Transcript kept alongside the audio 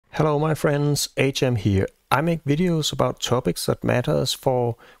Hello my friends, HM here. I make videos about topics that matters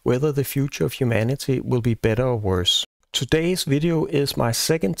for whether the future of humanity will be better or worse. Today's video is my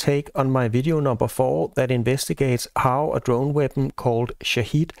second take on my video number 4 that investigates how a drone weapon called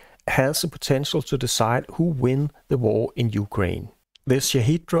Shahed has the potential to decide who wins the war in Ukraine. This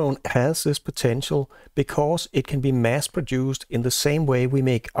Shahed drone has this potential because it can be mass produced in the same way we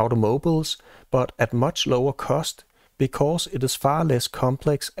make automobiles, but at much lower cost, because it is far less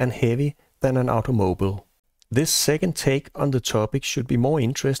complex and heavy than an automobile. This second take on the topic should be more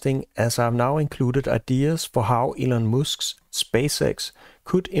interesting, as I've now included ideas for how Elon Musk's SpaceX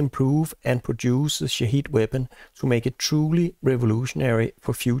could improve and produce the Shahed weapon to make it truly revolutionary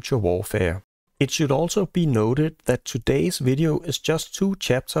for future warfare. It should also be noted that today's video is just 2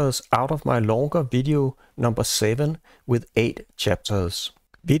 chapters out of my longer video number 7 with 8 chapters.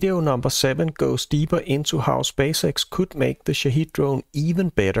 Video number 7 goes deeper into how SpaceX could make the Shahed drone even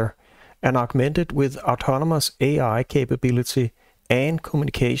better and augment it with autonomous AI capability and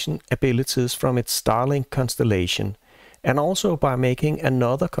communication abilities from its Starlink constellation, and also by making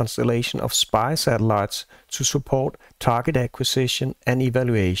another constellation of spy satellites to support target acquisition and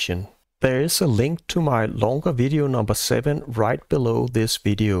evaluation. There is a link to my longer video number 7 right below this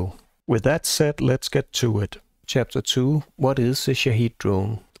video. With that said, let's get to it. Chapter 2. What is the Shahed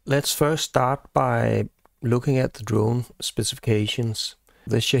drone? Let's first start by looking at the drone specifications.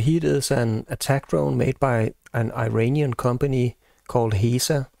 The Shahed is an attack drone made by an Iranian company called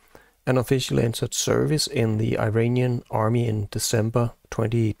HESA and officially entered service in the Iranian army in December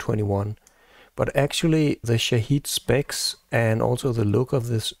 2021. But actually the Shahed specs and also the look of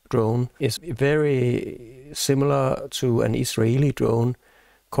this drone is very similar to an Israeli drone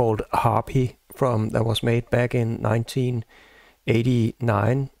called Harpy that was made back in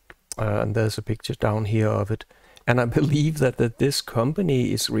 1989, and there's a picture down here of it. And I believe that this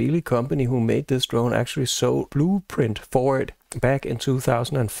company, Israeli company who made this drone, actually sold blueprint for it back in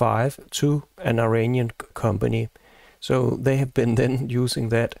 2005 to an Iranian company. So they have been then using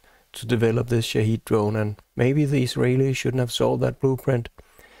that to develop this Shahed drone, and maybe the Israelis shouldn't have sold that blueprint,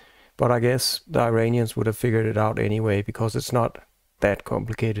 but I guess the Iranians would have figured it out anyway, because it's not that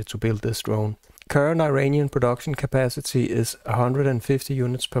complicated to build this drone. Current Iranian production capacity is 150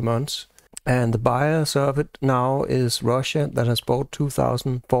 units per month, and the buyers of it now is Russia, that has bought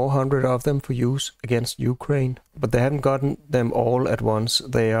 2,400 of them for use against Ukraine, but they haven't gotten them all at once.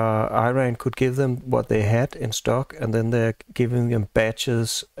 Iran could give them what they had in stock, and then they're giving them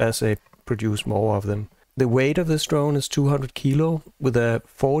batches as they produce more of them. The weight of this drone is 200 kilo with a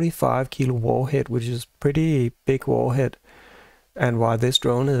 45 kilo warhead, which is pretty big warhead. And while this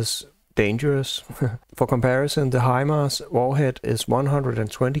drone is dangerous, for comparison, the HIMARS warhead is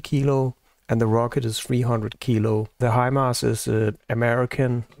 120 kilo and the rocket is 300 kilo. The HIMARS is an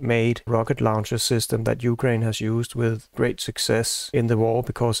American-made rocket launcher system that Ukraine has used with great success in the war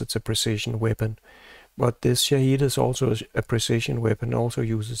because it's a precision weapon. But this Shahed is also a precision weapon, also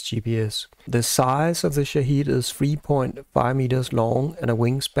uses GPS. The size of the Shahed is 3.5 meters long and a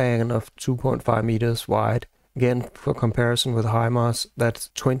wingspan of 2.5 meters wide. Again, for comparison with HIMARS, that's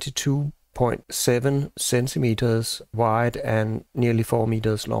 22.7 centimeters wide and nearly 4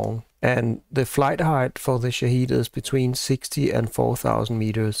 meters long. And the flight height for the Shahed is between 60 and 4,000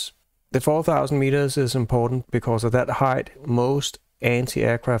 meters. The 4,000 meters is important because at that height, most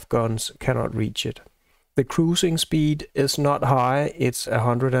anti-aircraft guns cannot reach it. The cruising speed is not high, it's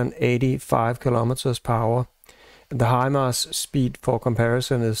 185 kilometers per hour. The HIMARS speed, for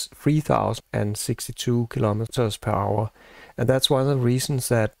comparison, is 3,062 kilometers per hour. And that's one of the reasons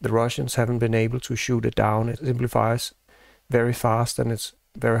that the Russians haven't been able to shoot it down. It simply fires very fast and it's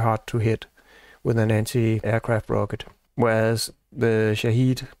very hard to hit with an anti-aircraft rocket. Whereas the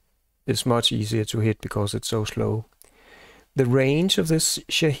Shahed is much easier to hit because it's so slow. The range of this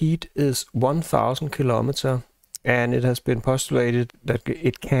Shahed is 1,000 kilometers. And it has been postulated that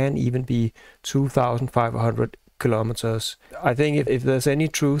it can even be 2,500 kilometers. I think if there's any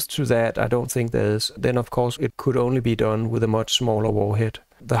truth to that, I don't think there is, then of course it could only be done with a much smaller warhead.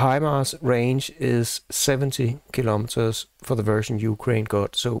 The HIMARS range is 70 kilometers for the version Ukraine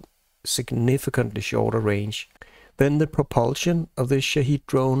got, so significantly shorter range. Then the propulsion of this Shahed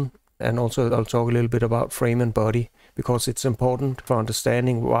drone, and also I'll talk a little bit about frame and body, because it's important for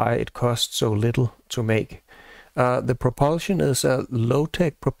understanding why it costs so little to make. The propulsion is a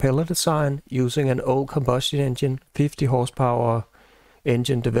low-tech propeller design using an old combustion engine, 50 horsepower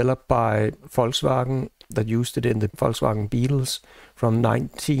engine developed by Volkswagen that used it in the Volkswagen Beetles from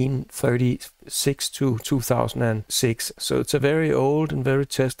 1936 to 2006. So it's a very old and very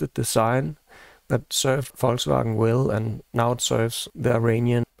tested design that served Volkswagen well, and now it serves the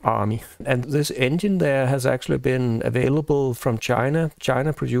Iranian army. And this engine there has actually been available from China.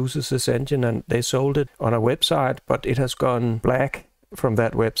 China produces this engine and they sold it on a website, but it has gone black from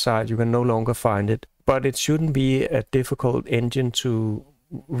that website. You can no longer find it. But it shouldn't be a difficult engine to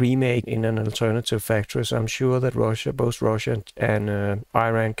remake in an alternative factory. So I'm sure that both Russia and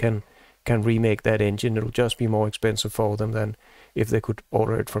Iran can remake that engine. It'll just be more expensive for them than if they could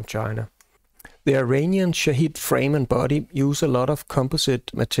order it from China. The Iranian Shahed frame and body use a lot of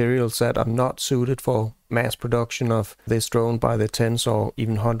composite materials that are not suited for mass production of this drone by the tens or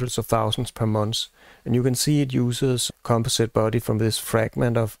even hundreds of thousands per month. And you can see it uses composite body from this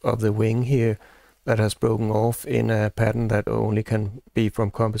fragment of the wing here that has broken off in a pattern that only can be from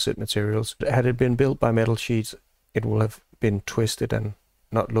composite materials. Had it been built by metal sheets, it would have been twisted and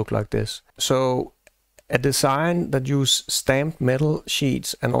not look like this. So a design that uses stamped metal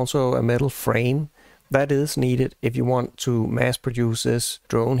sheets and also a metal frame, that is needed if you want to mass produce this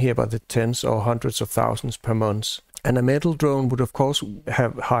drone here by the tens or hundreds of thousands per month. And a metal drone would of course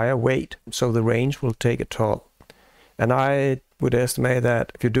have higher weight, so the range will take a toll. And I would estimate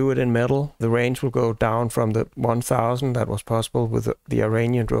that if you do it in metal, the range will go down from the 1000 that was possible with the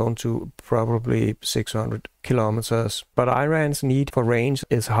Iranian drone to probably 600 kilometers. But Iran's need for range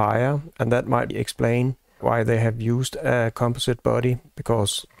is higher, and that might explain why they have used a composite body,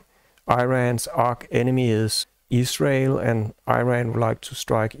 because Iran's arch enemy is Israel, and Iran would like to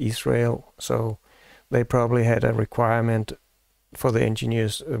strike Israel, so they probably had a requirement for the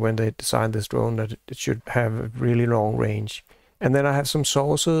engineers when they designed this drone that it should have a really long range. And then I have some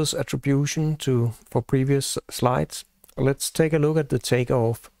sources, attribution for previous slides. Let's take a look at the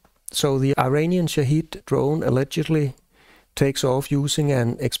takeoff. So the Iranian Shahed drone allegedly takes off using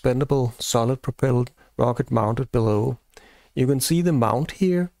an expendable solid propelled rocket mounted below. You can see the mount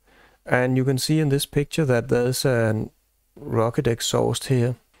here, and you can see in this picture that there's a rocket exhaust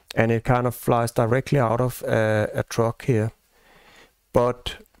here, and it kind of flies directly out of a truck here.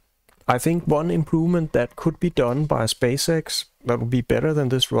 But I think one improvement that could be done by SpaceX that would be better than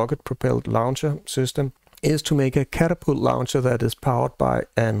this rocket propelled launcher system is to make a catapult launcher that is powered by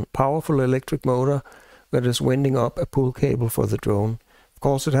a powerful electric motor that is winding up a pull cable for the drone. Of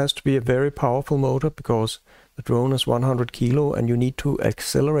course, it has to be a very powerful motor because the drone is 100 kilo and you need to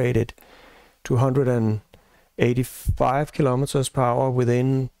accelerate it to 185 kilometers per hour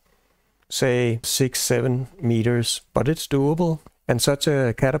within, say, 6-7 meters. But it's doable. And such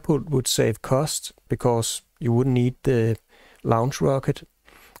a catapult would save costs because you wouldn't need the launch rocket,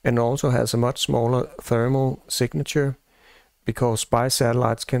 and also has a much smaller thermal signature because spy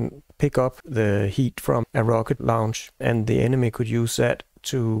satellites can pick up the heat from a rocket launch, and the enemy could use that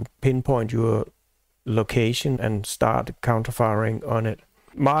to pinpoint your location and start counterfiring on it.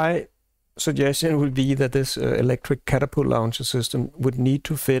 My suggestion would be that this electric catapult launcher system would need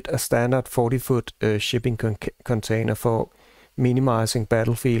to fit a standard 40-foot shipping container for minimizing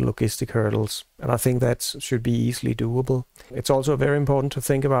battlefield logistic hurdles, and I think that should be easily doable. It's also very important to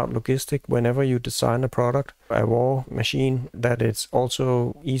think about logistic whenever you design a product, a war machine, that it's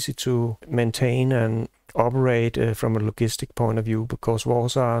also easy to maintain and operate from a logistic point of view, because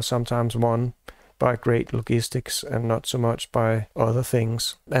wars are sometimes won by great logistics and not so much by other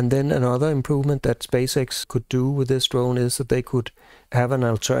things. And then another improvement that SpaceX could do with this drone is that they could have an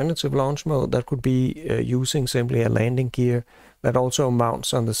alternative launch mode that could be using simply a landing gear that also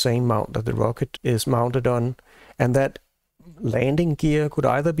mounts on the same mount that the rocket is mounted on. And that landing gear could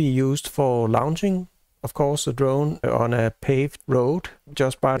either be used for launching, of course, the drone on a paved road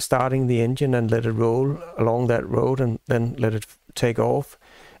just by starting the engine and let it roll along that road and then let it take off.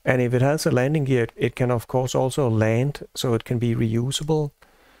 And if it has a landing gear, it can of course also land, so it can be reusable.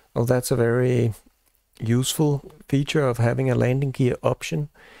 Well, that's a very useful feature of having a landing gear option.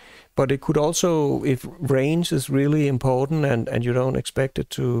 But it could also, if range is really important and you don't expect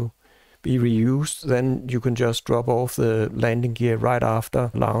it to be reused, then you can just drop off the landing gear right after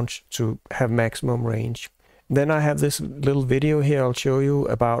launch to have maximum range. Then I have this little video here I'll show you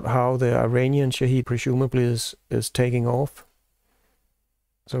about how the Iranian Shahed presumably is taking off.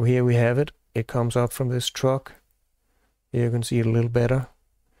 So here we have it. It comes up from this truck. Here you can see it a little better.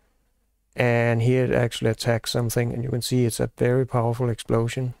 And here it actually attacks something, and you can see it's a very powerful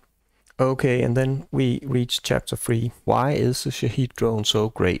explosion. Okay, and then we reach chapter 3. Why is the Shahed drone so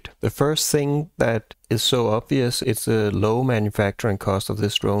great? The first thing that is so obvious is the low manufacturing cost of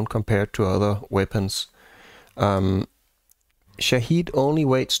this drone compared to other weapons. Shahed only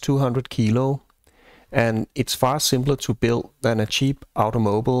weighs 200 kilo. And it's far simpler to build than a cheap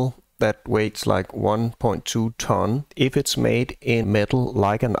automobile that weighs like 1.2 ton if it's made in metal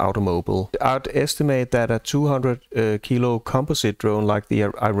like an automobile. I'd estimate that a 200 kilo composite drone like the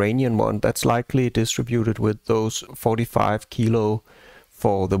Iranian one, that's likely distributed with those 45 kilo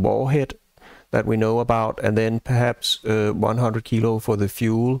for the warhead that we know about, and then perhaps 100 kilo for the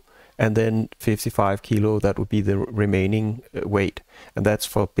fuel, and then 55 kilo, that would be the remaining weight, and that's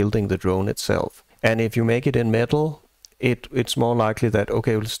for building the drone itself. And if you make it in metal, it's more likely that,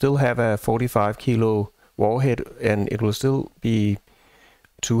 okay, we'll still have a 45 kilo warhead, and it will still be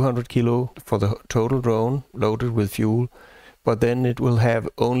 200 kilo for the total drone loaded with fuel, but then it will have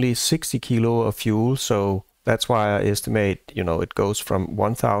only 60 kilo of fuel. So that's why I estimate, it goes from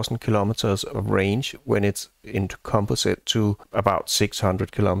 1,000 kilometers of range when it's into composite to about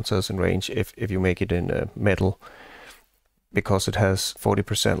 600 kilometers in range if you make it in metal, because it has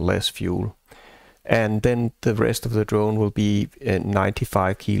 40% less fuel. And then the rest of the drone will be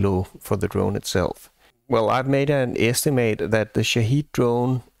 95 kilo for the drone itself. Well, I've made an estimate that the Shahed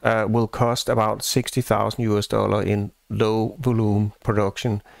drone will cost about $60,000 in low volume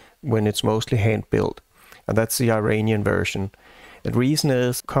production when it's mostly hand built. And that's the Iranian version. The reason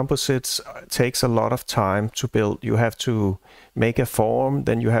is composites takes a lot of time to build. You have to make a form,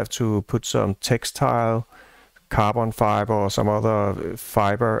 then you have to put some textile, carbon fiber or some other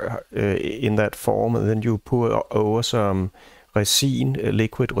fiber in that form, and then you pour over some resin,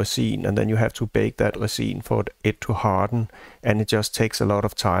 liquid resin, and then you have to bake that resin for it to harden, and it just takes a lot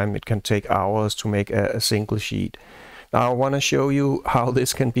of time. It can take hours to make a single sheet. Now I want to show you how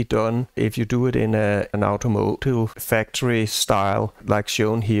this can be done if you do it in an automotive factory style like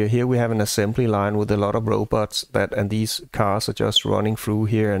shown here. Here we have an assembly line with a lot of robots and these cars are just running through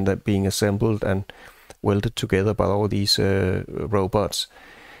here and they're being assembled and welded together by all these robots.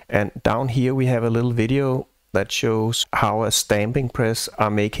 And down here we have a little video that shows how a stamping press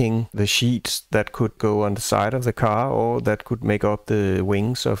are making the sheets that could go on the side of the car or that could make up the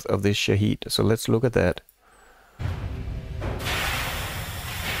wings of this Shahed. So let's look at that.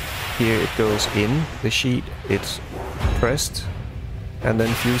 Here it goes in the sheet, it's pressed, and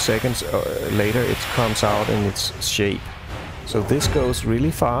then a few seconds later it comes out in its shape. So this goes really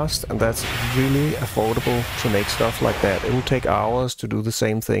fast, and that's really affordable to make stuff like that. It will take hours to do the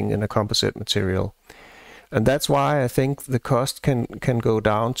same thing in a composite material. And that's why I think the cost can go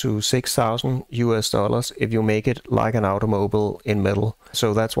down to $6,000 if you make it like an automobile in metal.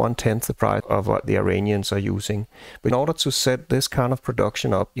 So that's 1/10 the price of what the Iranians are using. But in order to set this kind of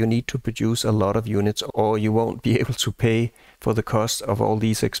production up, you need to produce a lot of units, or you won't be able to pay for the cost of all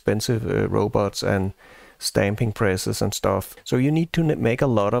these expensive robots and stamping presses and stuff. So you need to make a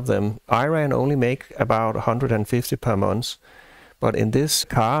lot of them. Iran only make about 150 per month. But in this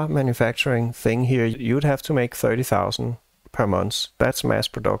car manufacturing thing here, you'd have to make 30,000 per month. That's mass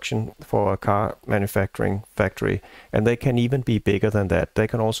production for a car manufacturing factory. And they can even be bigger than that. They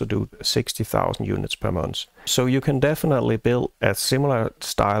can also do 60,000 units per month. So you can definitely build a similar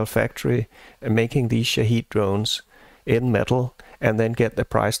style factory making these Shahed drones in metal and then get the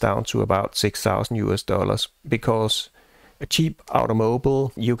price down to about $6,000 because a cheap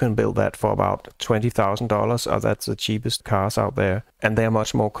automobile, you can build that for about $20,000, or that's the cheapest cars out there. And they're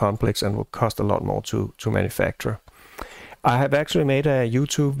much more complex and will cost a lot more to manufacture. I have actually made a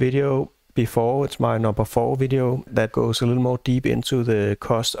YouTube video before, it's my number 4 video, that goes a little more deep into the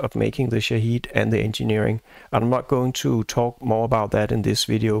cost of making the Shahed and the engineering. I'm not going to talk more about that in this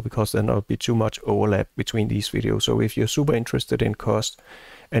video because then there'll be too much overlap between these videos. So if you're super interested in cost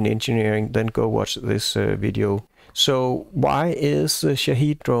and engineering, then go watch this video. So why is the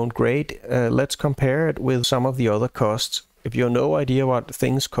Shahed drone great? Let's compare it with some of the other costs. If you have no idea what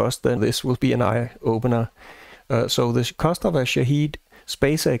things cost, then this will be an eye-opener. So the cost of a Shahed,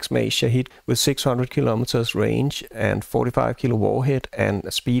 SpaceX made Shahed with 600 kilometers range and 45 kilo warhead and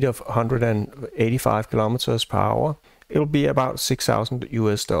a speed of 185 kilometers per hour. It'll be about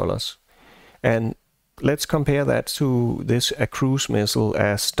 $6,000. And let's compare that to a cruise missile,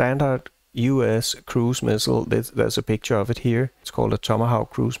 a standard US cruise missile. There's a picture of it here. It's called a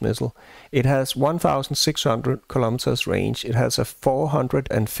Tomahawk cruise missile. It has 1,600 kilometers range. It has a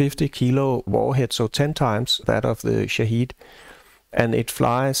 450 kilo warhead, so 10 times that of the Shahed. And it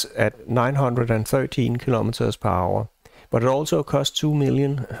flies at 913 kilometers per hour. But it also costs $2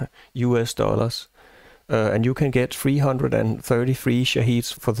 million. And you can get 333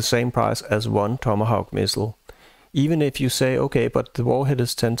 Shaheds for the same price as one Tomahawk missile. Even if you say, okay, but the warhead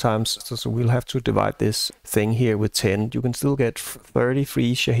is 10 times, so we'll have to divide this thing here with 10, you can still get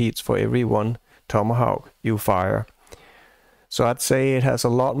 33 Shaheds for every one Tomahawk you fire. So I'd say it has a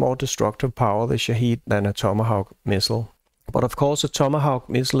lot more destructive power, the Shahed, than a Tomahawk missile. But of course, the Tomahawk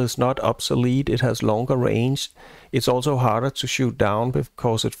missile is not obsolete. It has longer range. It's also harder to shoot down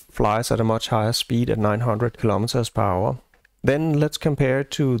because it flies at a much higher speed at 900 kilometers per hour. Then let's compare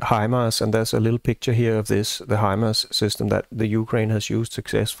it to HIMARS, and there's a little picture here of this, the HIMARS system that the Ukraine has used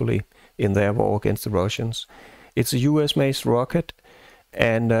successfully in their war against the Russians. It's a US-made rocket,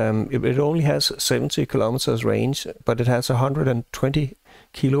 and it only has 70 kilometers range, but it has a 120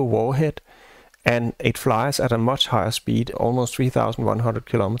 kilo warhead, and it flies at a much higher speed, almost 3,100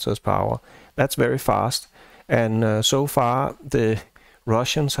 kilometers per hour. That's very fast, and so far the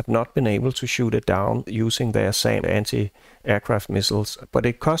Russians have not been able to shoot it down using their SAM anti-aircraft missiles, but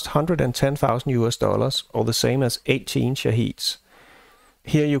it cost $110,000 or the same as 18 Shaheds.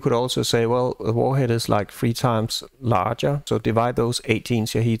 Here you could also say, well, the warhead is like 3 times larger, so divide those 18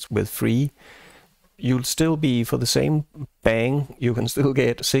 Shaheds with 3. You'll still be, for the same bang, you can still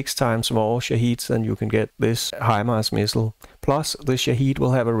get 6 times more Shaheds than you can get this HIMARS missile. Plus, the Shahed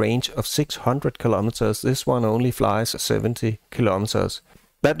will have a range of 600 kilometers. This one only flies 70 kilometers.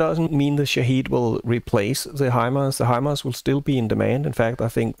 That doesn't mean the Shahed will replace the HIMARS. The HIMARS will still be in demand. In fact, I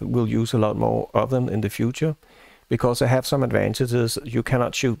think we'll use a lot more of them in the future because they have some advantages. You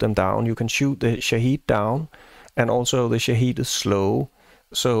cannot shoot them down. You can shoot the Shahed down, and also the Shahed is slow.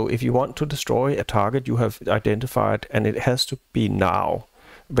 So if you want to destroy a target you have identified, and it has to be now,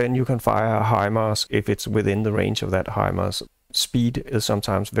 then you can fire a HIMARS if it's within the range of that HIMARS. Speed is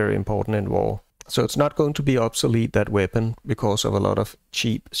sometimes very important in war. So it's not going to be obsolete, that weapon, because of a lot of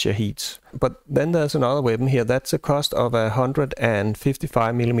cheap Shaheds. But then there's another weapon here. That's the cost of a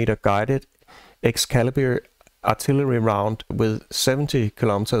 155mm guided Excalibur artillery round with 70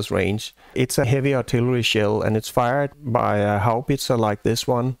 kilometers range. It's a heavy artillery shell, and it's fired by a howitzer like this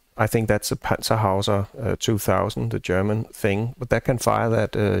one. I think that's a Panzerhauser 2000, the German thing, but that can fire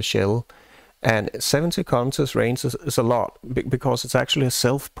that shell. And 70 kilometers range is a lot because it's actually a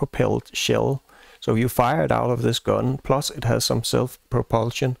self-propelled shell. So you fire it out of this gun, plus it has some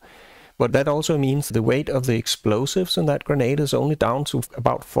self-propulsion. But that also means the weight of the explosives in that grenade is only down to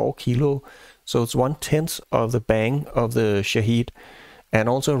about 4 kilo. So it's 1/10 of the bang of the Shahed, and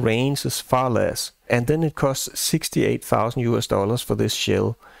also range is far less. And then it costs $68,000 for this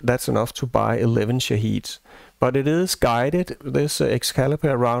shell. That's enough to buy 11 Shaheds. But it is guided. This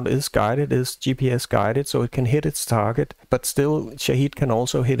Excalibur round is guided, is GPS guided, so it can hit its target. But still, Shahed can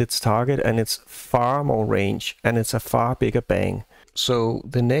also hit its target, and it's far more range, and it's a far bigger bang. So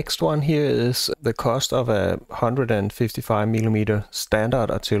the next one here is the cost of a 155mm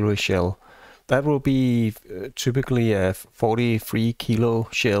standard artillery shell. That will be typically a 43 kilo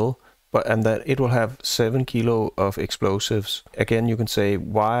shell, and that it will have 7 kilo of explosives. Again, you can say,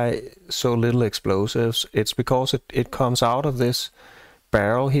 why so little explosives? It's because it comes out of this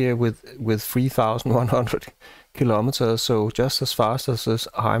barrel here with 3,100 kilometers, so just as fast as this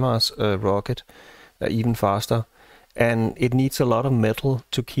HIMARS rocket, even faster. And it needs a lot of metal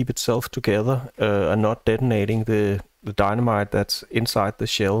to keep itself together and not detonating the dynamite that's inside the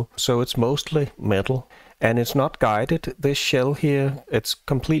shell. So it's mostly metal, and it's not guided. This shell here, it's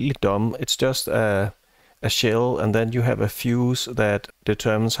completely dumb. It's just a shell, and then you have a fuse that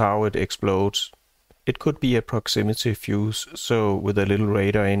determines how it explodes. It could be a proximity fuse, so with a little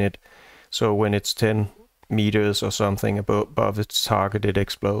radar in it. So when it's 10 meters or something above its target, it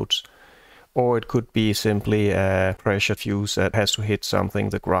explodes. Or it could be simply a pressure fuse that has to hit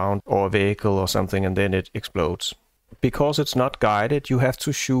something, the ground or a vehicle or something, and then it explodes. Because it's not guided, you have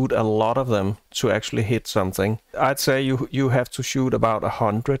to shoot a lot of them to actually hit something. I'd say you have to shoot about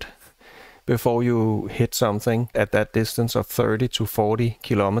 100 before you hit something at that distance of 30 to 40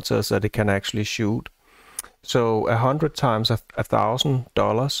 kilometers that it can actually shoot. So 100 times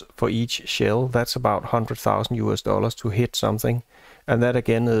 $1,000 for each shell, that's about $100,000 to hit something. And that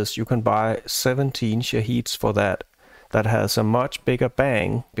again is, you can buy 17 Shaheds for that. That has a much bigger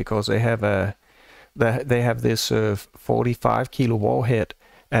bang because they have this 45 kilo warhead,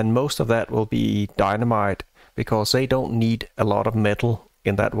 and most of that will be dynamite because they don't need a lot of metal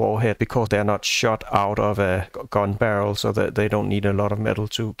in that warhead because they're not shot out of a gun barrel, so that they don't need a lot of metal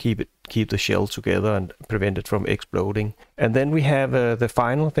to keep the shell together and prevent it from exploding. And then we have the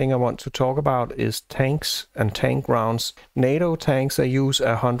final thing I want to talk about is tanks and tank rounds. NATO tanks, they use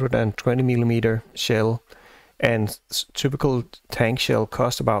a 120mm shell, and typical tank shell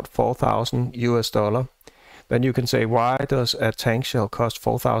cost about $4,000. Then you can say, why does a tank shell cost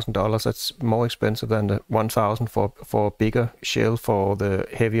 $4,000? That's more expensive than the $1,000 for a bigger shell for the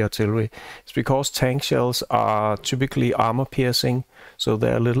heavy artillery. It's because tank shells are typically armor piercing, so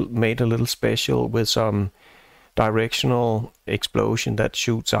they're made a little special with some directional explosion that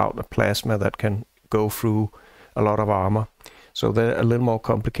shoots out a plasma that can go through a lot of armor. So they're a little more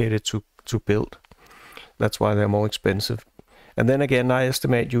complicated to build. That's why they're more expensive. And then again, I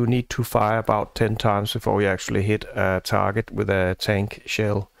estimate you need to fire about 10 times before you actually hit a target with a tank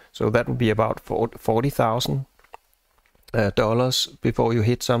shell. So that would be about $40,000 before you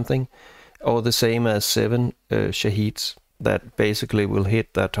hit something, or the same as 7 Shaheds that basically will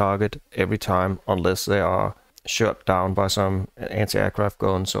hit their target every time unless they are shot down by some anti-aircraft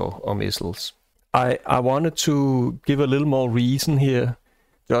guns or missiles. I wanted to give a little more reason here,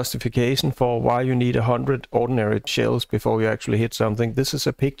 justification for why you need 100 ordinary shells before you actually hit something. This is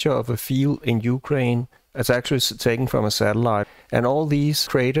a picture of a field in Ukraine. It's actually taken from a satellite. And all these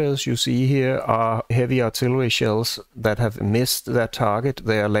craters you see here are heavy artillery shells that have missed their target.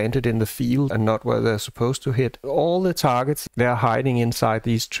 They are landed in the field and not where they're supposed to hit. All the targets, they are hiding inside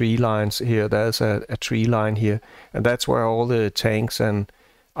these tree lines here. There's a tree line here. And that's where all the tanks and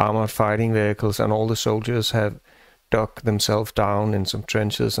armored fighting vehicles and all the soldiers have dug themselves down in some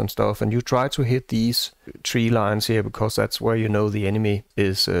trenches and stuff, and you try to hit these tree lines here because that's where you know the enemy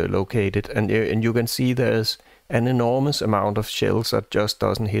is located, and you can see there's an enormous amount of shells that just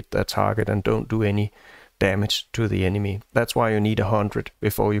doesn't hit their target and don't do any damage to the enemy. That's why you need 100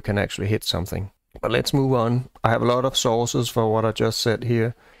 before you can actually hit something. But let's move on. I have a lot of sources for what I just said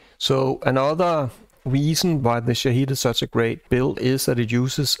here. So another reason why the Shahed is such a great build is that it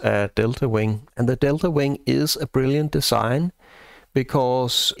uses a delta wing, and the delta wing is a brilliant design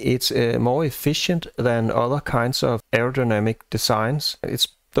because it's more efficient than other kinds of aerodynamic designs. It's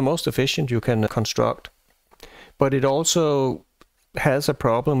the most efficient you can construct, but it also has a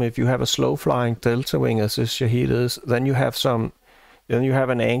problem. If you have a slow flying delta wing as this Shahed is, then you have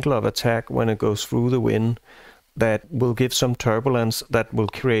an angle of attack when it goes through the wind that will give some turbulence, that will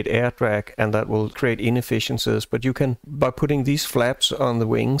create air drag, and that will create inefficiencies. But you can, by putting these flaps on the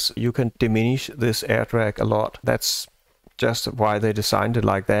wings, you can diminish this air drag a lot. That's just why they designed it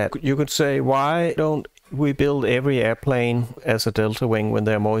like that. You could say, why don't we build every airplane as a delta wing when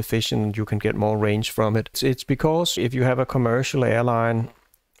they're more efficient and you can get more range from it? It's because if you have a commercial airline,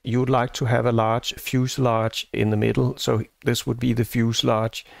 you would like to have a large fuselage in the middle. So this would be the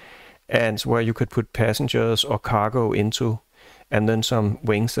fuselage, and where you could put passengers or cargo into, and then some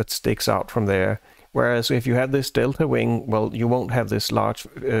wings that sticks out from there. Whereas if you have this delta wing, well, you won't have this large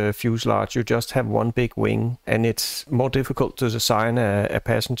fuselage, you just have one big wing, and it's more difficult to design a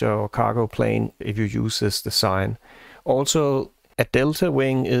passenger or cargo plane if you use this design. Also, a delta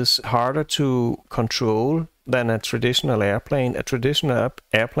wing is harder to control than a traditional airplane. A traditional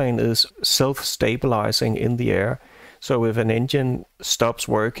airplane is self-stabilizing in the air. So if an engine stops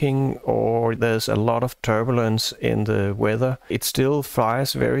working or there's a lot of turbulence in the weather, it still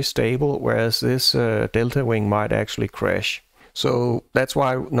flies very stable, whereas this delta wing might actually crash. So that's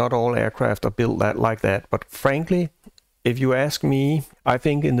why not all aircraft are built like that. But frankly, if you ask me, I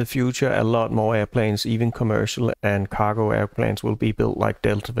think in the future a lot more airplanes, even commercial and cargo airplanes, will be built like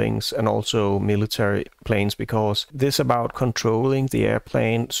delta wings, and also military planes, because this about controlling the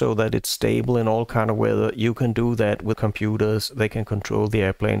airplane so that it's stable in all kind of weather. You can do that with computers. They can control the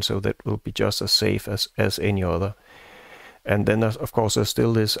airplane so that it will be just as safe as any other. And then, of course, there's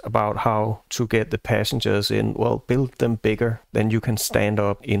still this about how to get the passengers in. Well, build them bigger, then you can stand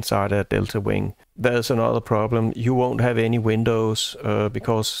up inside a delta wing. There's another problem. You won't have any windows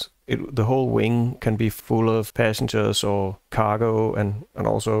because the whole wing can be full of passengers or cargo and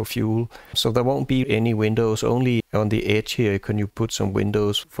also fuel. So there won't be any windows. Only on the edge here can you put some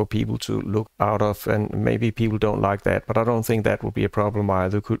windows for people to look out of, and maybe people don't like that, but I don't think that would be a problem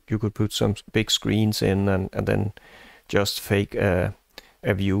either. You could put some big screens in and then just fake a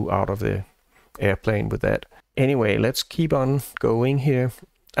view out of the airplane with that. Anyway, let's keep on going here.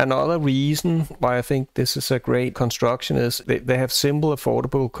 Another reason why I think this is a great construction is they have simple,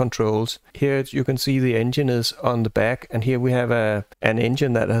 affordable controls. Here you can see the engine is on the back, and here we have an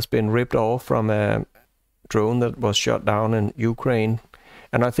engine that has been ripped off from a drone that was shot down in Ukraine.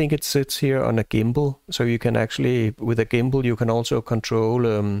 And I think it sits here on a gimbal, so you can actually, with a gimbal, you can also control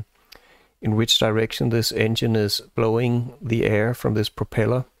in which direction this engine is blowing the air from this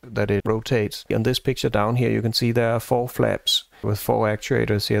propeller that it rotates. In this picture down here, you can see there are 4 flaps with 4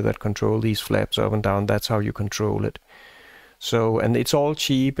 actuators here that control these flaps up and down. That's how you control it. So, and it's all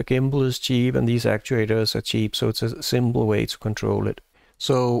cheap. A gimbal is cheap and these actuators are cheap, so it's a simple way to control it.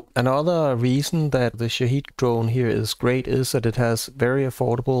 So another reason that the Shahed drone here is great is that it has very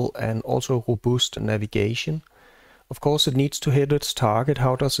affordable and also robust navigation. Of course, it needs to hit its target.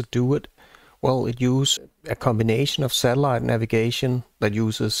 How does it do it? Well, it uses a combination of satellite navigation that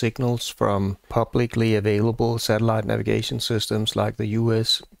uses signals from publicly available satellite navigation systems like the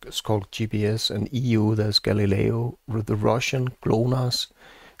US, it's called GPS, and EU, there's Galileo, the Russian GLONASS,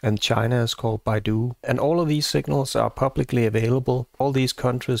 and China is called Baidu. And all of these signals are publicly available. All these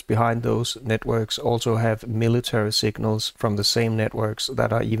countries behind those networks also have military signals from the same networks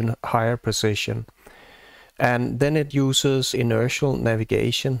that are even higher precision. And then it uses inertial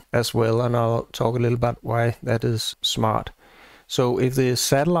navigation as well, and I'll talk a little about why that is smart. So if the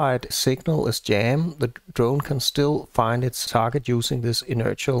satellite signal is jammed, the drone can still find its target using this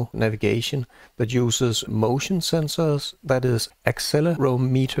inertial navigation that uses motion sensors, that is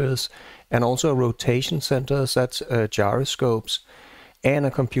accelerometers, and also rotation sensors, that's gyroscopes, and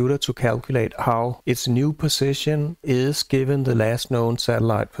a computer to calculate how its new position is given the last known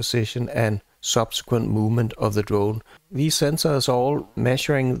satellite position and subsequent movement of the drone. These sensors are all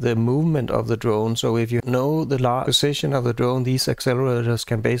measuring the movement of the drone, so if you know the position of the drone, these accelerators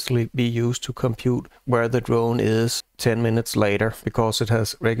can basically be used to compute where the drone is 10 minutes later, because it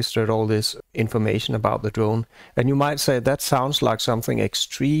has registered all this information about the drone. And you might say that sounds like something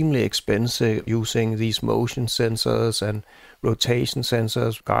extremely expensive, using these motion sensors and rotation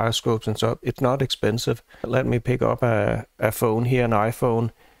sensors, gyroscopes and stuff. It's not expensive. Let me pick up a phone here, an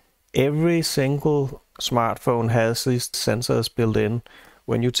iPhone. Every single smartphone has these sensors built in.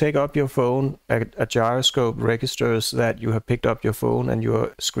 When you take up your phone, a gyroscope registers that you have picked up your phone and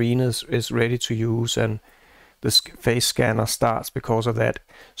your screen is ready to use, and the face scanner starts because of that.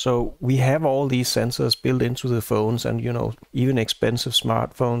 So we have all these sensors built into the phones, and you know, even expensive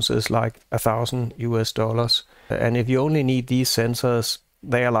smartphones is like $1,000 US. And if you only need these sensors,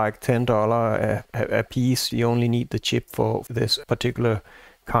 they are like $10 a piece. You only need the chip for this particular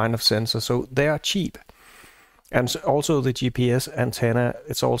kind of sensor, so they are cheap. And also the GPS antenna,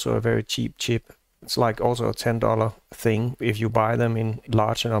 it's also a very cheap chip. It's like also a $10 thing if you buy them in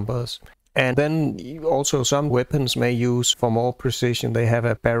large numbers. And then also some weapons may use, for more precision, they have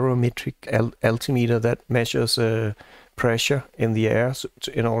a barometric altimeter that measures pressure in the air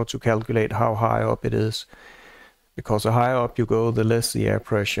in order to calculate how high up it is. Because the higher up you go, the less the air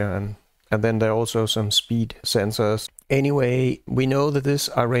pressure, and then there are also some speed sensors. Anyway, we know that this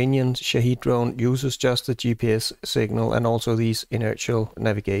Iranian Shahed drone uses just the GPS signal and also these inertial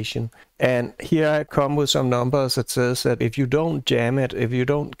navigation. And here I come with some numbers that says that if you don't jam it, if you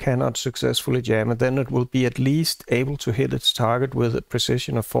cannot successfully jam it, then it will be at least able to hit its target with a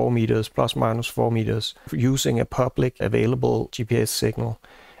precision of 4 meters, plus minus 4 meters, using a public available GPS signal.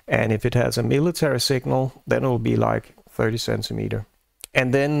 And if it has a military signal, then it will be like 30 centimeters.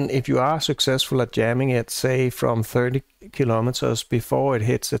 And then if you are successful at jamming it, say from 30 kilometers before it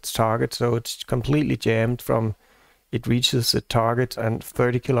hits its target, so it's completely jammed from it reaches the target and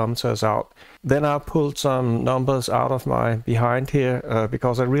 30 kilometers out, then I pulled some numbers out of my behind here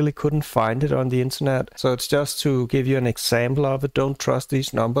because I really couldn't find it on the internet. So it's just to give you an example of it. Don't trust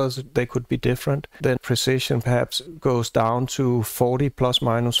these numbers, they could be different. Then precision perhaps goes down to 40 plus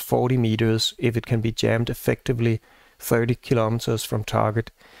minus 40 meters if it can be jammed effectively 30 kilometers from target.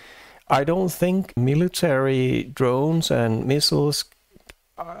 I don't think military drones and missiles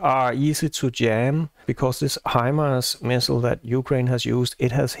are easy to jam, because this HIMARS missile that Ukraine has used,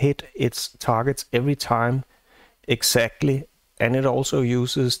 it has hit its targets every time exactly, and it also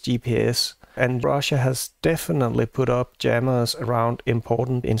uses GPS. And Russia has definitely put up jammers around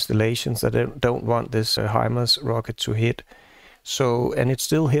important installations that they don't want this HIMARS rocket to hit. So, and it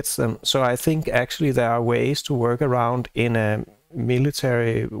still hits them. So I think actually there are ways to work around in a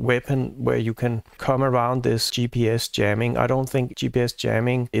military weapon where you can come around this GPS jamming. I don't think GPS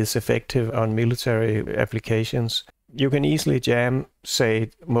jamming is effective on military applications. You can easily jam,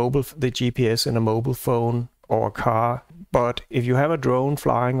 say, the GPS in a mobile phone or a car. But if you have a drone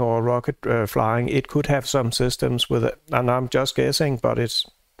flying or a rocket flying, it could have some systems with it. And I'm just guessing, but it's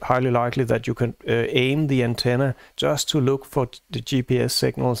highly likely that you can aim the antenna just to look for the GPS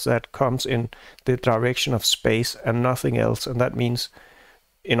signals that comes in the direction of space and nothing else. And that means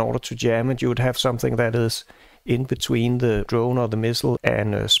in order to jam it, you would have something that is in between the drone or the missile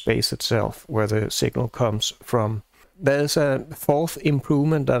and space itself, where the signal comes from. There's a fourth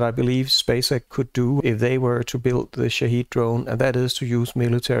improvement that I believe SpaceX could do if they were to build the Shahed drone, and that is to use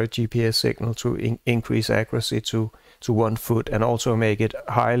military GPS signal to increase accuracy to 1 foot and also make it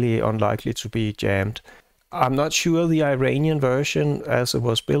highly unlikely to be jammed. I'm not sure the Iranian version, as it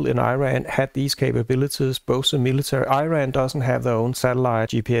was built in Iran, had these capabilities. Both the military, Iran doesn't have their own satellite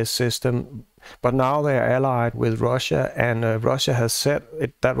GPS system, but now they are allied with Russia, and Russia has said,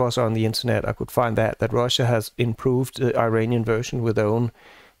 that was on the internet, I could find that Russia has improved the Iranian version with their own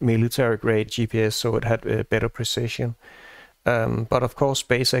military-grade GPS, so it had better precision. But of course,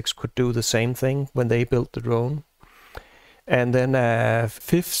 SpaceX could do the same thing when they built the drone. And then a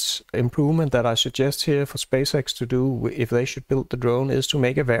fifth improvement that I suggest here for SpaceX to do if they should build the drone is to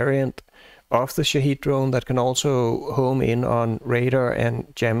make a variant of the Shahed drone that can also home in on radar and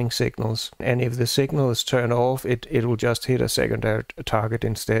jamming signals. And if the signal is turned off, it will just hit a secondary target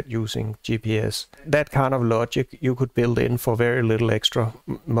instead using GPS. That kind of logic you could build in for very little extra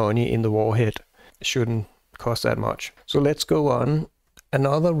money in the warhead. It shouldn't cost that much. So let's go on.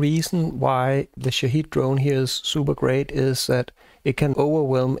 Another reason why the Shahed drone here is super great is that it can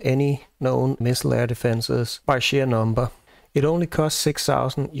overwhelm any known missile air defenses by sheer number. It only costs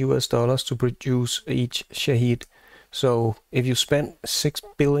 $6,000 to produce each Shahed. So if you spend $6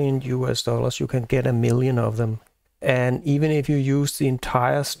 billion, you can get 1 million of them. And even if you use the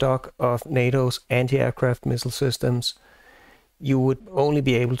entire stock of NATO's anti-aircraft missile systems, you would only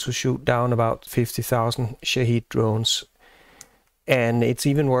be able to shoot down about 50,000 Shahed drones. And it's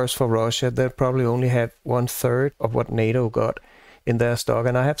even worse for Russia. They'll probably only have 1/3 of what NATO got in their stock.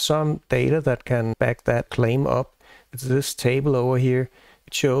 And I have some data that can back that claim up. It's this table over here.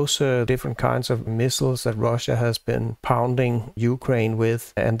 It shows different kinds of missiles that Russia has been pounding Ukraine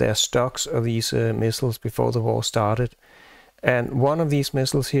with, and their stocks of these missiles before the war started. And one of these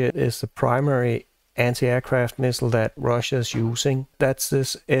missiles here is the primary anti-aircraft missile that Russia is using. That's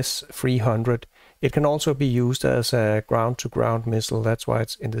this S-300. It can also be used as a ground-to-ground missile. That's why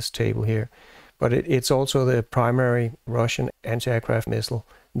it's in this table here. But it's also the primary Russian anti-aircraft missile.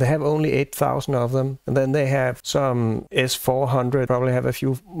 They have only 8,000 of them. And then they have some S-400, probably have a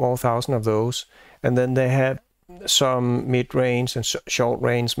few more thousand of those. And then they have some mid-range and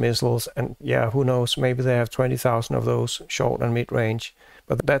short-range missiles. And yeah, who knows, maybe they have 20,000 of those short and mid-range.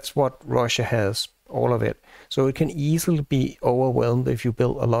 But that's what Russia has, all of it. So it can easily be overwhelmed if you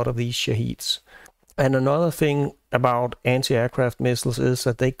build a lot of these Shaheds. And another thing about anti-aircraft missiles is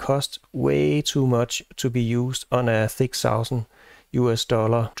that they cost way too much to be used on a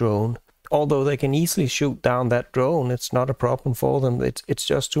 $6,000 drone. Although they can easily shoot down that drone, it's not a problem for them. It's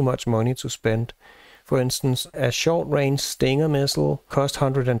just too much money to spend. For instance, a short-range Stinger missile costs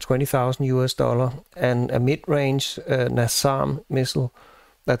 $120,000, and a mid-range NASAM missile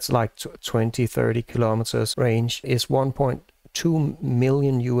that's like 20-30 kilometers range is $1.2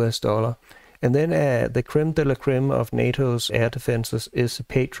 million. And then the creme de la creme of NATO's air defenses is the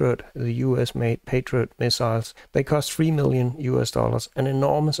Patriot, the US-made Patriot missiles. They cost $3 million, an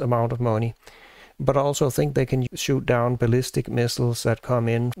enormous amount of money. But I also think they can shoot down ballistic missiles that come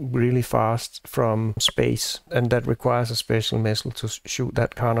in really fast from space, and that requires a special missile to shoot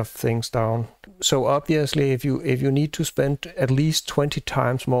that kind of things down. So obviously, if you need to spend at least 20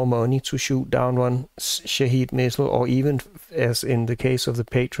 times more money to shoot down one Shahed missile, or even as in the case of the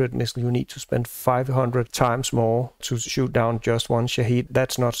Patriot missile, you need to spend 500 times more to shoot down just one Shahed.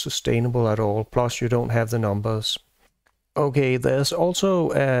 That's not sustainable at all. Plus, you don't have the numbers. Okay, there's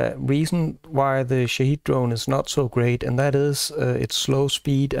also a reason why the Shahed drone is not so great, and that is its slow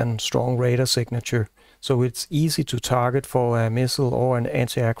speed and strong radar signature. So it's easy to target for a missile or an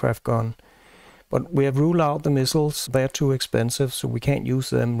anti-aircraft gun. But we have ruled out the missiles. They're too expensive, so we can't use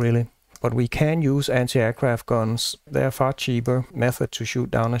them really. But we can use anti-aircraft guns. They're a far cheaper method to shoot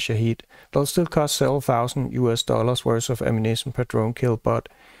down a Shahed. They'll still cost several thousand $dollars worth of ammunition per drone kill, but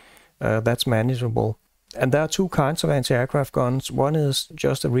that's manageable. And there are two kinds of anti-aircraft guns. One is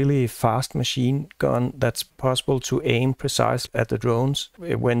just a really fast machine gun that's possible to aim precise at the drones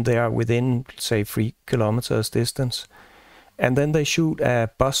when they are within, say, 3 kilometers distance. And then they shoot a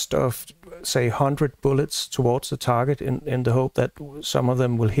burst of, say, 100 bullets towards the target in the hope that some of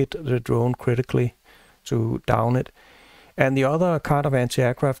them will hit the drone critically to down it. And the other kind of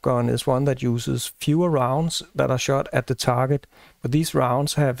anti-aircraft gun is one that uses fewer rounds that are shot at the target. But these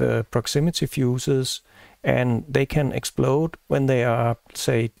rounds have proximity fuses, and they can explode when they are,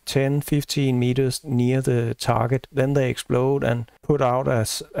 say, 10-15 meters near the target. Then they explode and put out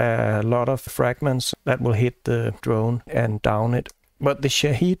a lot of fragments that will hit the drone and down it. But the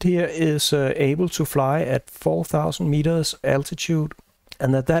Shahed here is able to fly at 4,000 meters altitude,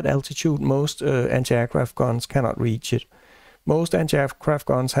 and at that altitude most anti-aircraft guns cannot reach it. Most anti-aircraft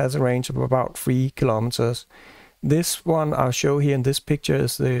guns has a range of about 3 kilometers. This one I'll show here in this picture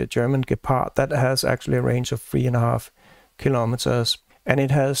is the German Gepard. That has actually a range of 3.5 kilometers. And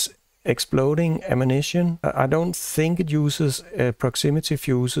it has exploding ammunition. I don't think it uses proximity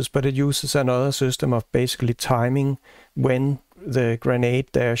fuses, but it uses another system of basically timing when the grenade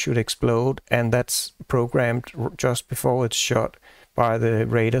there should explode. And that's programmed just before it's shot by the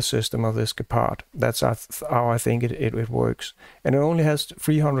radar system of this Gepard. That's how I think it works. And it only has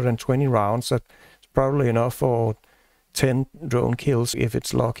 320 rounds. That's probably enough for 10 drone kills if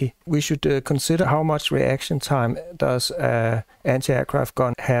it's lucky. We should consider how much reaction time does an anti-aircraft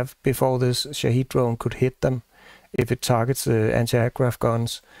gun have before this Shahed drone could hit them if it targets the anti-aircraft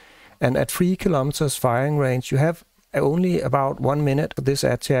guns. And at 3 kilometers firing range, you have only about 1 minute for this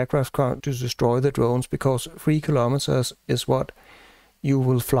anti-aircraft gun to destroy the drones, because 3 kilometers is what you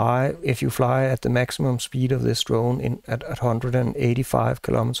will fly if you fly at the maximum speed of this drone at 185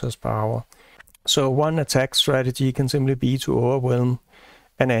 kilometers per hour. So one attack strategy can simply be to overwhelm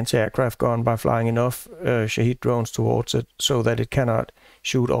an anti-aircraft gun by flying enough Shahed drones towards it so that it cannot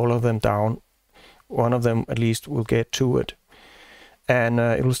shoot all of them down. One of them at least will get to it. And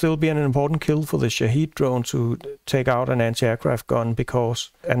it will still be an important kill for the Shahed drone to take out an anti-aircraft gun, because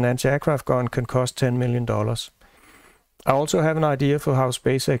an anti-aircraft gun can cost $10 million. I also have an idea for how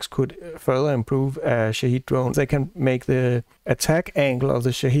SpaceX could further improve a Shahed drone. They can make the attack angle of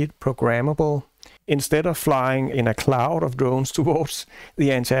the Shahed programmable. Instead of flying in a cloud of drones towards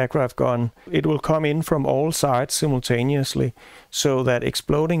the anti-aircraft gun, it will come in from all sides simultaneously, so that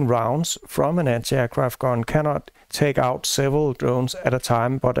exploding rounds from an anti-aircraft gun cannot take out several drones at a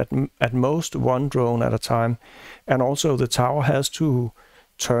time, but at most one drone at a time. And also the tower has to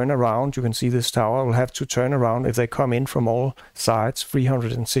turn around. You can see this tower will have to turn around. If they come in from all sides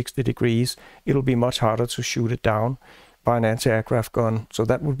 360 degrees, it'll be much harder to shoot it down by an anti-aircraft gun. So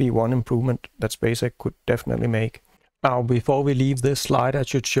that would be one improvement that SpaceX could definitely make. Now, before we leave this slide, I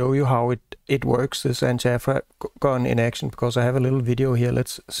should show you how it works, this anti-aircraft gun in action, because I have a little video here.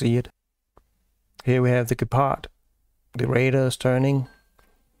 Let's see it. Here we have the Gepard. The radar is turning,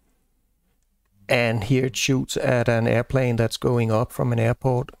 and here it shoots at an airplane that's going up from an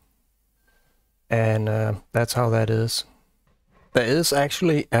airport, and that's how that is. There is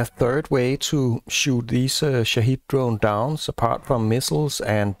actually a third way to shoot these Shahed drone downs apart from missiles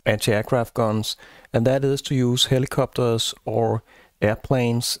and anti-aircraft guns, and that is to use helicopters or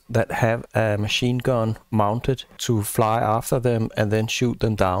airplanes that have a machine gun mounted to fly after them and then shoot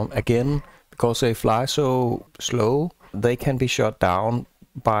them down. Again, because they fly so slow, they can be shot down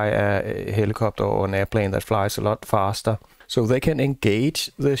by a helicopter or an airplane that flies a lot faster. So they can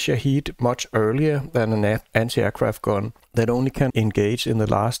engage the Shahed much earlier than an anti-aircraft gun that only can engage in the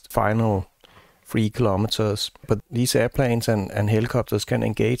last final 3 kilometers. But these airplanes and helicopters can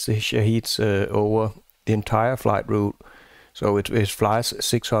engage the Shaheds over the entire flight route. So it flies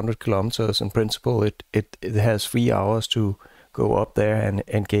 600 kilometers. In principle, it has 3 hours to go up there and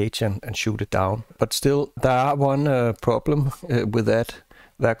engage and shoot it down. But still, there are one problem with that.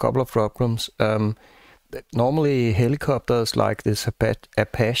 There are a couple of problems. Normally helicopters like this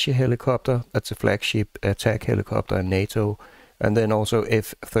Apache helicopter, that's a flagship attack helicopter in NATO, and then also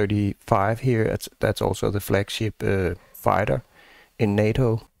F-35 here, that's also the flagship fighter in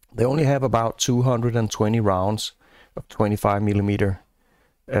NATO. They only have about 220 rounds of 25 millimeter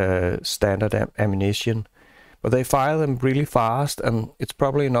standard ammunition, but they fire them really fast, and it's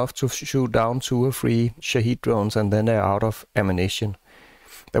probably enough to shoot down 2 or 3 Shahed drones, and then they're out of ammunition.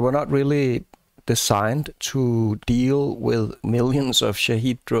 They were not really designed to deal with millions of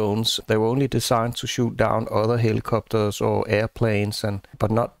Shahed drones. They were only designed to shoot down other helicopters or airplanes, but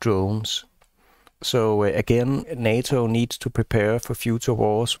not drones. So again, NATO needs to prepare for future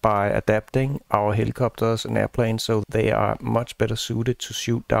wars by adapting our helicopters and airplanes so they are much better suited to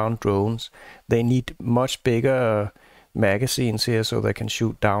shoot down drones. They need much bigger magazines here so they can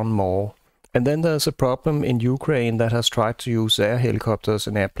shoot down more. And then there's a problem in Ukraine that has tried to use their helicopters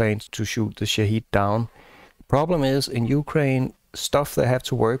and airplanes to shoot the Shahed down. The problem is, in Ukraine, stuff they have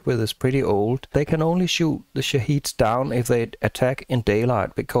to work with is pretty old. They can only shoot the Shaheds down if they attack in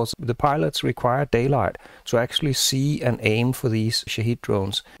daylight, because the pilots require daylight to actually see and aim for these Shahed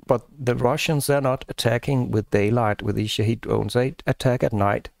drones. But the Russians, they're not attacking with daylight with these Shahed drones. They attack at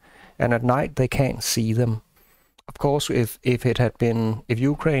night, and at night they can't see them. Of course, if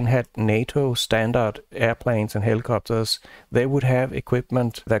Ukraine had NATO standard airplanes and helicopters, they would have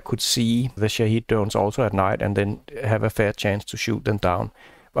equipment that could see the Shahed drones also at night and then have a fair chance to shoot them down.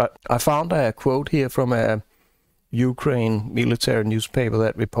 But I found a quote here from a Ukraine military newspaper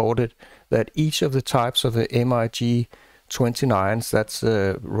that reported that each of the types of the MiG-29s, that's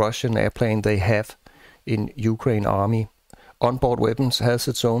the Russian airplane they have in Ukraine army, onboard weapons has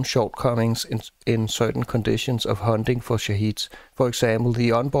its own shortcomings in certain conditions of hunting for Shaheds. For example,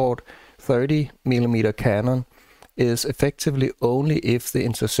 the onboard 30mm cannon is effectively only if the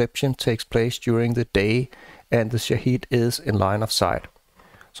interception takes place during the day and the Shahed is in line of sight.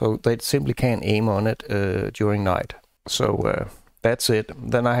 So they simply can't aim on it during night. So That's it.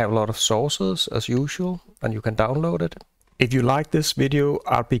 Then I have a lot of sources as usual, and you can download it. If you like this video,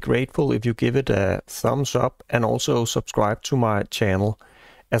 I'd be grateful if you give it a thumbs up and also subscribe to my channel,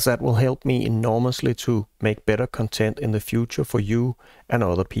 as that will help me enormously to make better content in the future for you and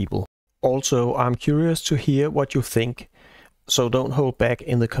other people. Also, I'm curious to hear what you think, so don't hold back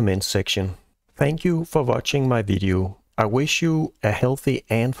in the comments section. Thank you for watching my video. I wish you a healthy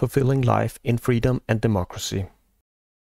and fulfilling life in freedom and democracy.